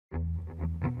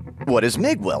What is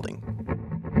MIG welding?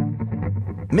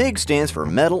 MIG stands for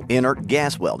Metal Inert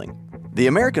Gas Welding. The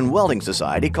American Welding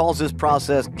Society calls this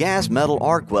process gas metal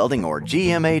arc welding, or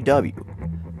GMAW.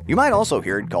 You might also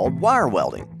hear it called wire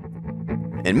welding.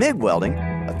 In MIG welding,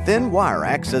 a thin wire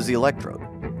acts as the electrode.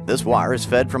 This wire is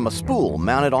fed from a spool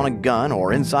mounted on a gun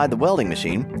or inside the welding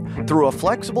machine through a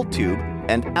flexible tube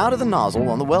and out of the nozzle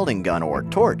on the welding gun or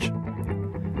torch.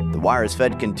 The wire is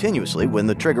fed continuously when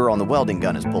the trigger on the welding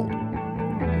gun is pulled.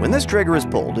 When this trigger is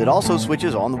pulled, it also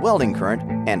switches on the welding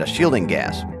current and a shielding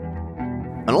gas.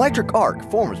 An electric arc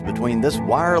forms between this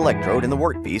wire electrode and the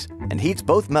workpiece and heats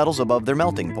both metals above their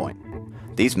melting point.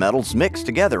 These metals mix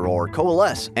together or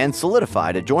coalesce and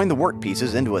solidify to join the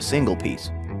workpieces into a single piece.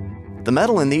 The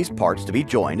metal in these parts to be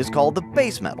joined is called the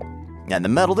base metal, and the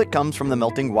metal that comes from the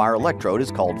melting wire electrode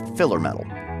is called filler metal.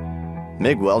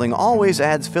 MIG welding always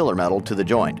adds filler metal to the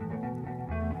joint.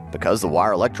 Because the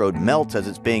wire electrode melts as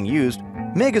it's being used,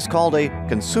 MIG is called a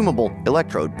consumable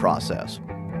electrode process.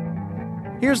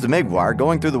 Here's the MIG wire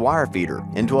going through the wire feeder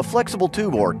into a flexible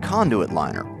tube or conduit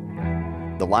liner.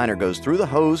 The liner goes through the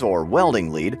hose or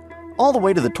welding lead all the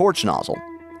way to the torch nozzle.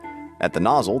 At the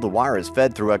nozzle, the wire is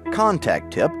fed through a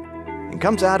contact tip and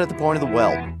comes out at the point of the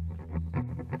weld.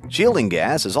 Shielding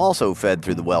gas is also fed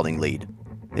through the welding lead.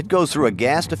 It goes through a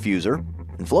gas diffuser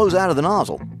and flows out of the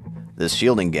nozzle. This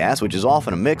shielding gas, which is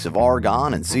often a mix of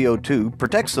argon and CO2,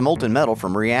 protects the molten metal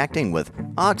from reacting with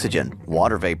oxygen,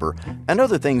 water vapor, and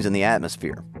other things in the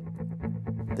atmosphere.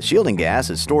 The shielding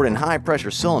gas is stored in high-pressure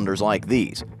cylinders like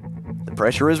these. The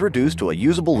pressure is reduced to a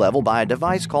usable level by a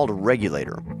device called a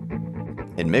regulator.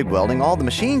 In MIG welding, all the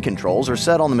machine controls are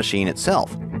set on the machine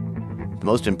itself. The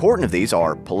most important of these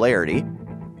are polarity,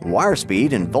 wire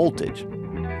speed, and voltage.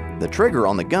 The trigger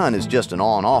on the gun is just an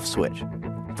on-off switch.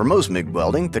 For most MIG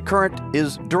welding, the current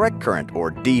is direct current,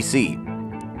 or DC.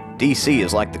 DC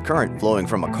is like the current flowing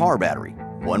from a car battery.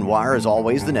 One wire is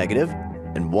always the negative,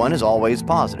 and one is always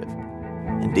positive.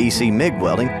 In DC MIG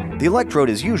welding, the electrode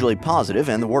is usually positive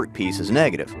and the workpiece is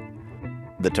negative.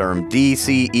 The term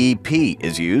DCEP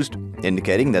is used,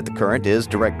 indicating that the current is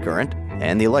direct current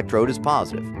and the electrode is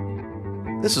positive.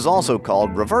 This is also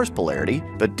called reverse polarity,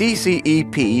 but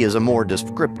DCEP is a more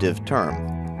descriptive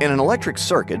term. In an electric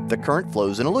circuit, the current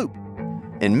flows in a loop.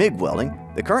 In MIG welding,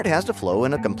 the current has to flow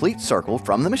in a complete circle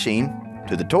from the machine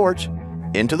to the torch,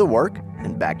 into the work,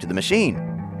 and back to the machine.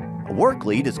 A work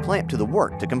lead is clamped to the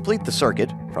work to complete the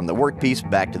circuit from the workpiece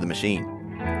back to the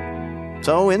machine.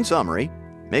 So, in summary,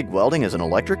 MIG welding is an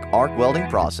electric arc welding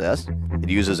process. It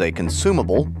uses a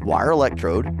consumable wire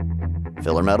electrode.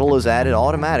 Filler metal is added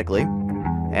automatically,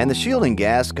 and the shielding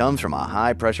gas comes from a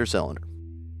high-pressure cylinder.